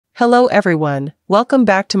Hello everyone, welcome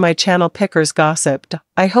back to my channel Pickers Gossip.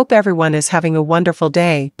 I hope everyone is having a wonderful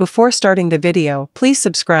day. Before starting the video, please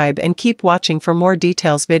subscribe and keep watching for more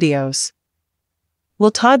details videos.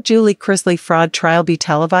 Will Todd Julie Chrisley fraud trial be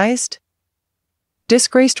televised?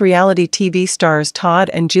 Disgraced reality TV stars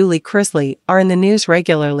Todd and Julie Chrisley are in the news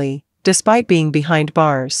regularly, despite being behind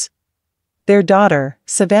bars. Their daughter,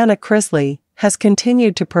 Savannah Chrisley, has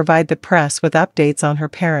continued to provide the press with updates on her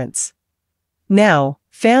parents. Now,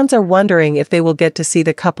 fans are wondering if they will get to see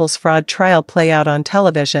the couple's fraud trial play out on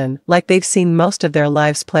television like they've seen most of their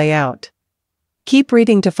lives play out. Keep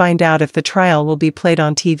reading to find out if the trial will be played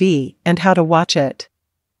on TV and how to watch it.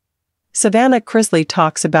 Savannah Chrisley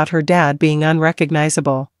talks about her dad being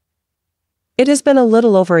unrecognizable. It has been a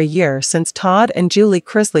little over a year since Todd and Julie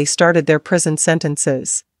Chrisley started their prison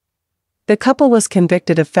sentences. The couple was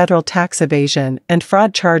convicted of federal tax evasion and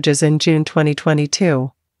fraud charges in June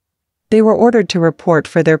 2022. They were ordered to report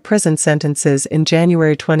for their prison sentences in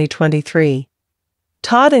January 2023.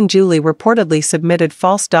 Todd and Julie reportedly submitted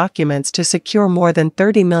false documents to secure more than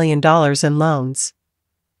 $30 million in loans.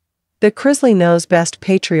 The Chrisley Knows Best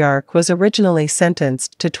patriarch was originally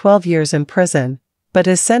sentenced to 12 years in prison, but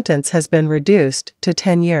his sentence has been reduced to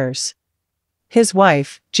 10 years. His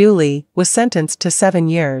wife, Julie, was sentenced to 7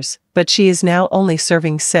 years, but she is now only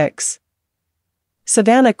serving 6.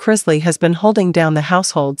 Savannah Chrisley has been holding down the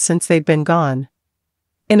household since they've been gone.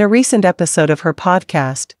 In a recent episode of her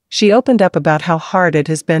podcast, she opened up about how hard it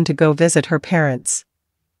has been to go visit her parents.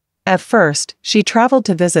 At first, she traveled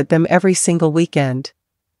to visit them every single weekend.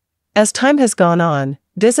 As time has gone on,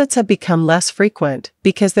 visits have become less frequent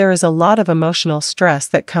because there is a lot of emotional stress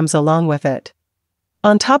that comes along with it.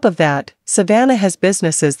 On top of that, Savannah has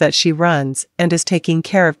businesses that she runs and is taking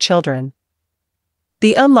care of children.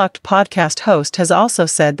 The Unlocked podcast host has also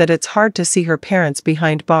said that it's hard to see her parents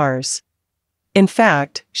behind bars. In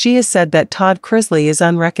fact, she has said that Todd Chrisley is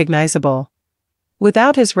unrecognizable.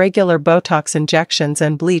 Without his regular Botox injections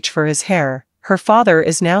and bleach for his hair, her father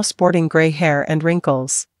is now sporting gray hair and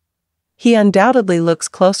wrinkles. He undoubtedly looks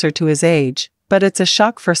closer to his age, but it's a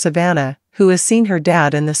shock for Savannah, who has seen her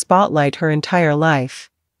dad in the spotlight her entire life.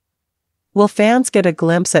 Will fans get a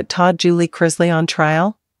glimpse at Todd Julie Chrisley on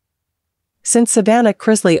trial? Since Savannah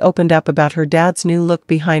Chrisley opened up about her dad's new look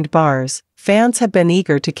behind bars, fans have been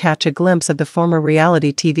eager to catch a glimpse of the former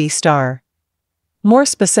reality TV star. More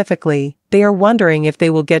specifically, they are wondering if they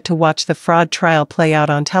will get to watch the fraud trial play out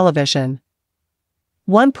on television.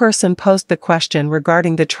 One person posed the question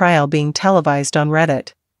regarding the trial being televised on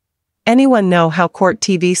Reddit. Anyone know how Court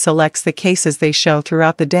TV selects the cases they show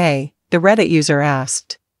throughout the day? The Reddit user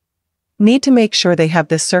asked. Need to make sure they have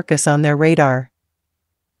this circus on their radar.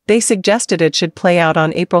 They suggested it should play out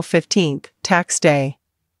on April 15th, tax day.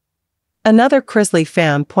 Another Chrisley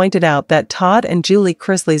fan pointed out that Todd and Julie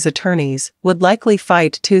Chrisley's attorneys would likely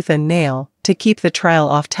fight tooth and nail to keep the trial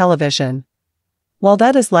off television. While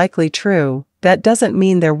that is likely true, that doesn't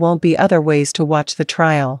mean there won't be other ways to watch the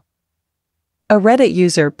trial. A Reddit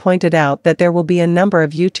user pointed out that there will be a number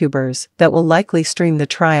of YouTubers that will likely stream the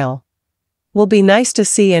trial. Will be nice to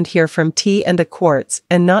see and hear from T and the courts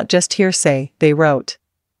and not just hearsay, they wrote.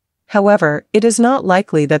 However, it is not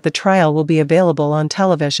likely that the trial will be available on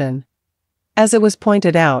television. As it was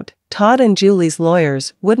pointed out, Todd and Julie's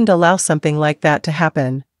lawyers wouldn't allow something like that to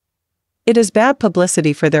happen. It is bad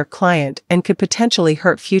publicity for their client and could potentially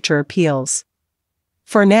hurt future appeals.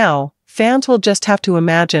 For now, fans will just have to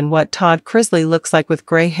imagine what Todd Chrisley looks like with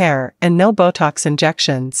gray hair and no Botox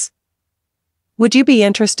injections. Would you be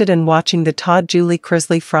interested in watching the Todd Julie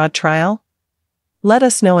Chrisley fraud trial? Let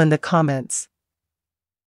us know in the comments.